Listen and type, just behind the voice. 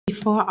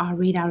before I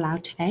read out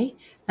loud today,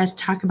 let's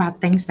talk about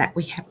things that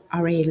we have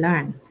already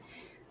learned.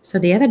 So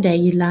the other day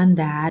you learned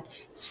that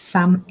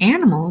some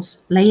animals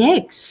lay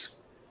eggs.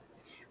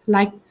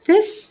 Like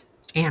this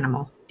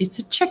animal, it's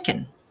a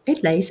chicken.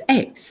 It lays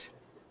eggs.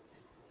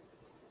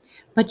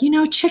 But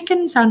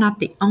chickens are not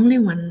the only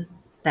one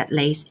that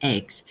lays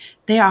eggs.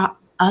 There are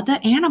other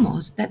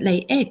animals that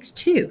lay eggs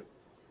too.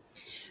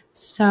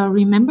 So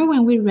remember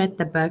when we read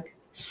the book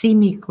See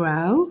Me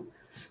Grow?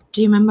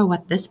 Do you remember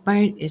what this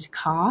bird is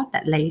called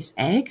that lays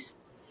eggs?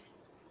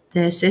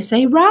 This is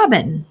a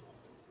robin.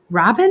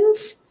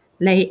 Robins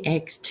lay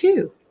eggs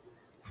too.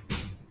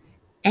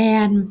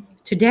 And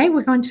today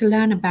we're going to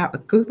learn about a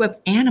group of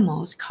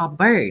animals called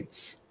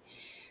birds.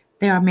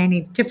 There are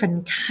many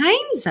different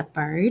kinds of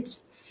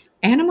birds.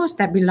 Animals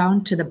that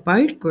belong to the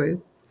bird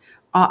group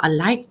are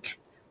alike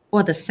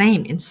or the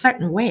same in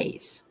certain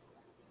ways.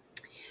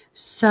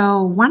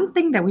 So one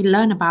thing that we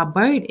learn about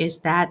bird is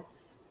that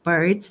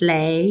birds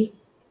lay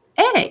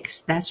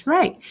eggs. That's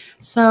right.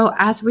 So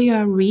as we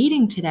are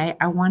reading today,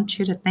 I want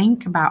you to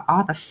think about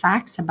all the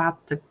facts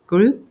about the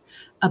group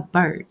of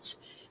birds.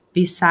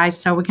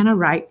 So we're going to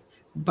write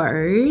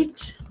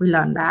birds. We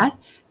learned that.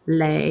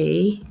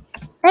 Lay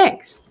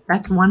eggs.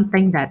 That's one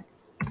thing that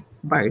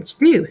birds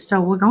do. So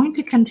we're going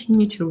to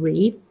continue to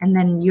read, and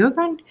then you're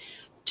going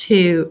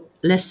to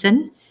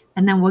listen,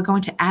 and then we're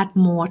going to add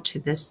more to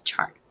this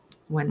chart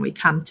when we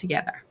come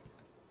together.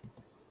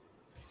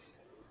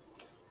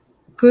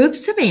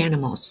 Groups of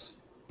animals: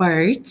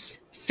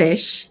 birds,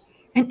 fish,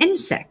 and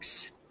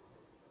insects.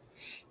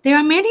 There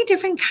are many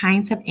different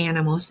kinds of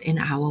animals in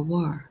our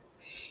world.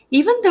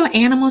 Even though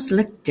animals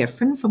look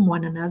different from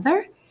one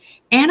another,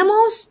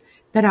 animals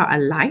that are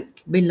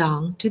alike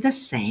belong to the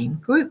same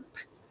group.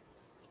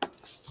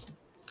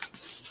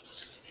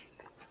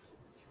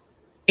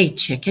 A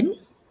chicken,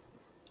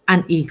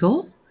 an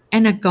eagle,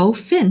 and a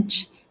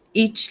goldfinch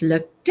each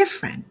look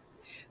different.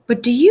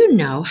 But do you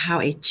know how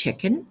a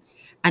chicken,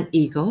 an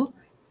eagle,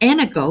 and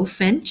a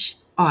goldfinch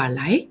are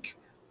alike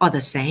or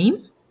the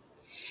same?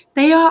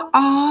 They are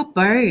all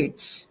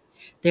birds.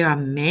 There are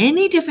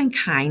many different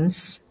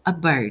kinds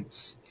of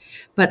birds,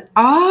 but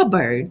all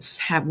birds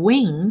have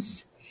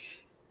wings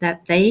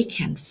that they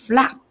can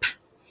flap.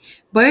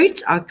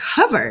 Birds are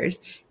covered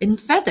in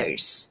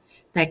feathers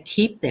that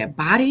keep their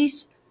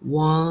bodies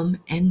warm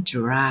and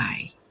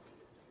dry.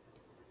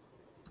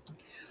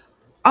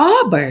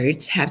 All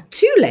birds have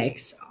two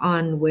legs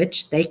on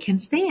which they can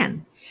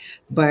stand.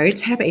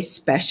 Birds have a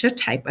special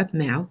type of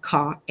mouth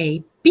called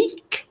a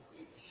beak.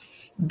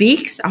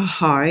 Beaks are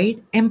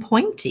hard and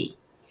pointy.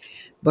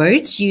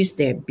 Birds use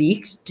their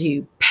beaks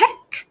to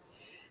peck,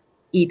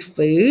 eat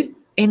food,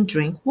 and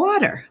drink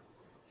water.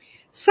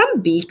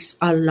 Some beaks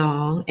are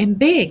long and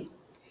big.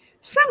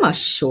 Some are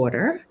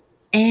shorter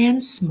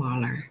and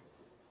smaller.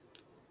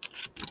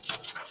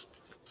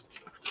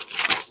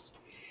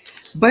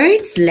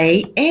 Birds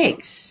lay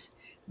eggs.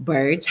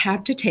 Birds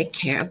have to take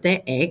care of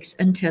their eggs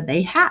until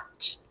they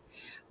hatch.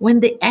 When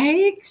the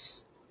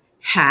eggs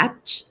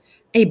hatch,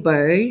 a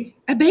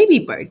baby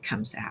bird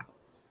comes out.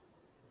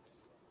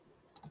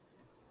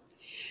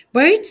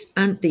 Birds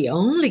aren't the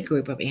only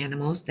group of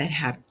animals that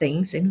have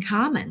things in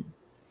common.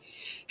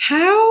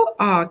 How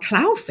are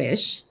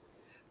clownfish,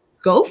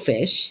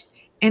 goldfish,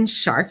 and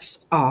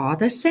sharks all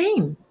the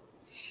same?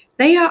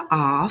 They are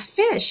all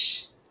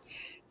fish.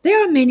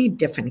 There are many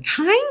different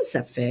kinds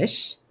of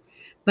fish,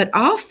 but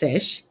all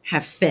fish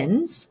have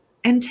fins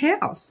and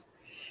tails.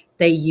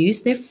 They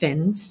use their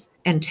fins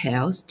and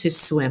tails to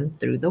swim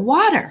through the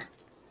water.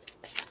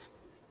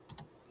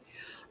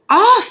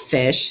 All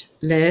fish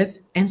live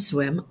and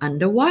swim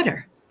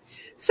underwater.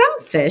 Some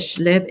fish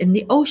live in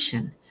the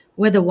ocean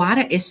where the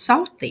water is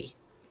salty.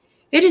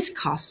 It is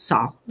called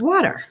salt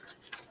water.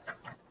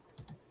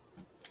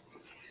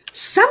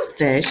 Some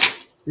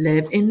fish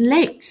live in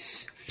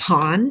lakes,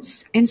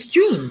 ponds, and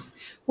streams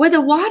where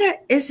the water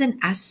isn't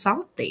as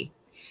salty.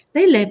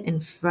 They live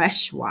in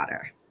fresh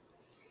water.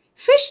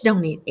 Fish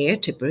don't need air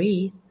to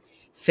breathe.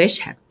 Fish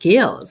have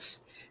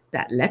gills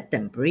that let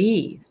them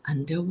breathe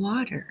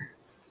underwater.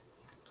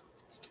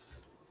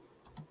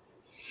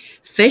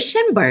 Fish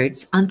and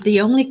birds aren't the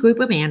only group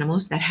of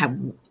animals that have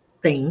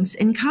things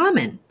in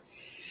common.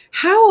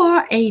 How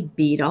are a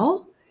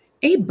beetle,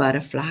 a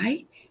butterfly,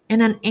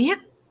 and an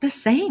ant the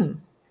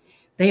same?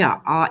 They are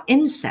all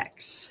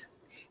insects.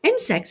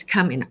 Insects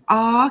come in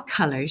all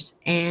colors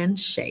and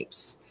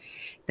shapes.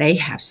 They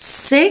have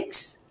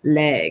 6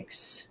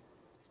 legs.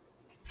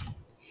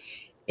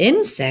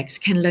 Insects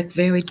can look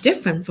very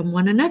different from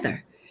one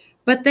another,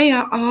 but they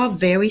are all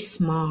very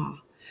small.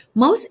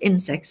 Most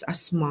insects are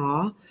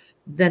small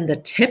than the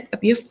tip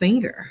of your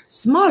finger.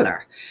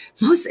 Smaller.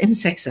 Most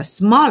insects are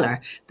smaller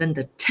than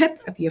the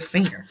tip of your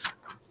finger.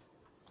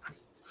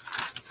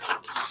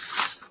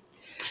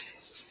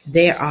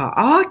 There are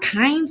all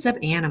kinds of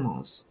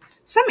animals.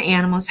 Some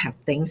animals have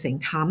things in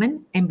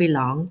common and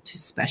belong to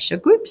special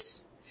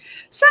groups.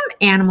 Some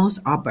animals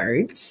are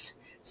birds.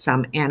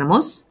 Some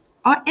animals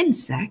are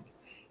insects.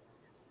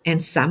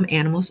 And some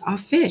animals are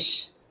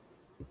fish.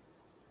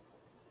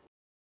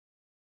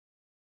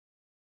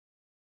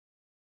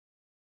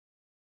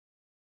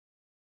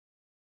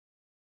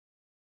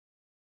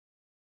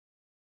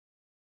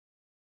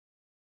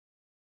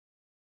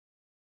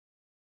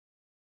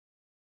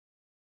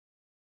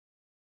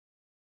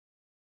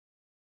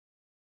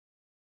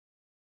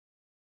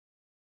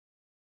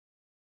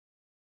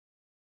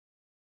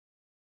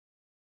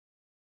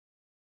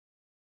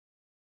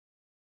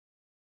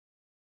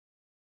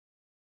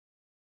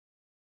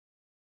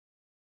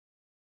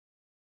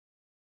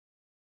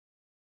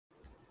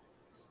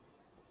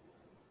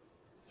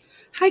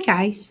 Hi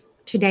guys.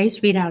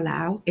 Today's read out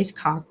loud is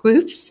called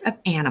Groups of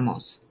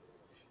Animals.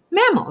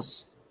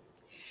 Mammals.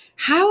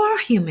 How are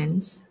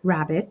humans,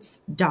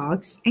 rabbits,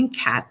 dogs, and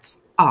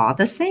cats all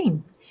the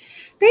same?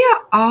 They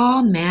are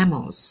all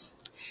mammals.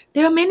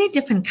 There are many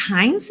different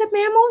kinds of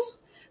mammals,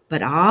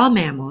 but all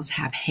mammals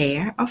have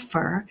hair or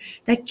fur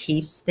that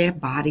keeps their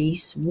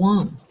bodies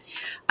warm.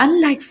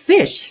 Unlike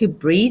fish who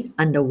breathe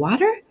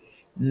underwater,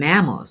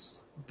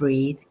 mammals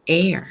breathe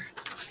air.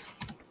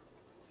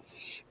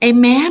 A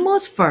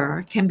mammal's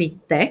fur can be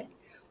thick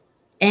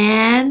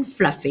and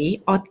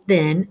fluffy or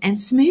thin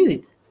and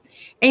smooth.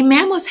 A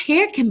mammal's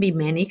hair can be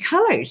many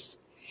colors.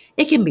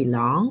 It can be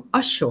long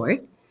or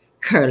short,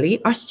 curly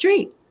or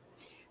straight.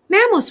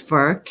 Mammals'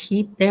 fur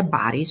keep their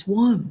bodies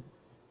warm.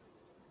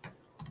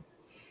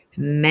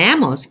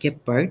 Mammals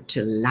give birth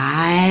to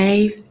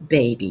live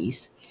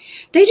babies.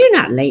 They do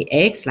not lay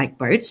eggs like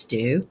birds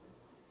do.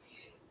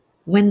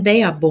 When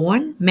they are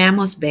born,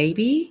 mammals'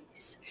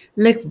 babies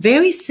look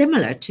very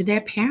similar to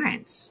their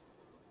parents.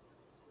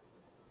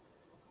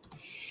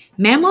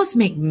 Mammals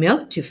make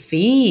milk to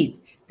feed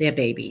their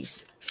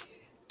babies.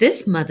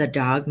 This mother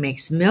dog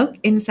makes milk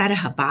inside of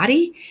her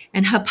body,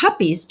 and her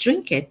puppies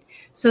drink it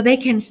so they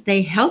can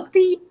stay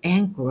healthy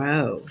and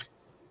grow.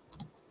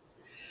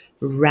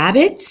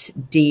 Rabbits,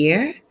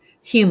 deer,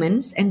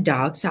 humans, and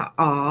dogs are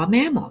all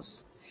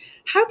mammals.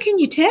 How can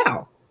you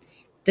tell?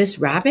 This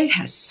rabbit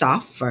has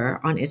soft fur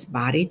on its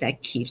body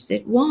that keeps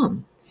it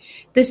warm.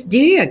 This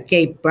deer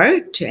gave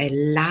birth to a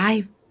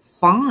live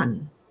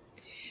fawn.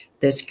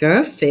 This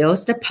girl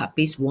feels the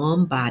puppy's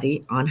warm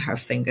body on her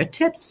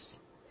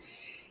fingertips.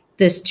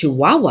 This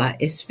chihuahua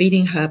is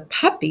feeding her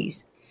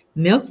puppies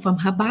milk from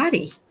her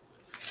body.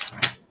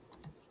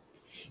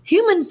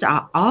 Humans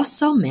are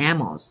also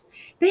mammals.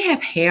 They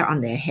have hair on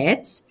their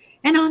heads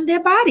and on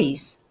their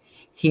bodies.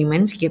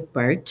 Humans give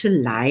birth to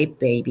live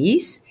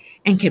babies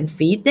and can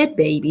feed their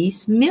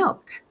babies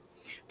milk.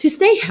 To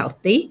stay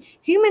healthy,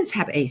 humans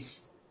have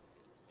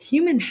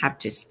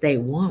to stay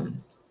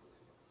warm.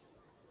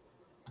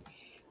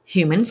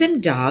 Humans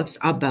and dogs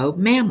are both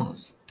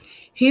mammals.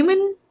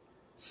 Humans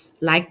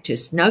like to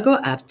snuggle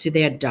up to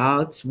their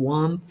dogs'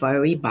 warm,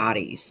 furry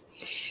bodies.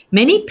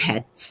 Many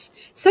pets,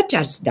 such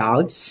as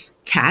dogs,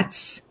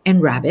 cats,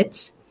 and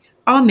rabbits,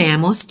 are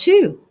mammals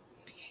too.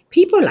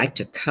 People like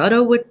to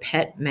cuddle with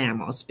pet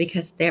mammals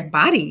because their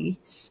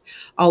bodies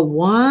are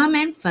warm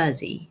and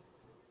fuzzy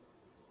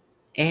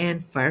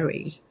and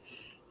furry.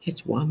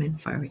 It's warm and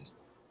furry.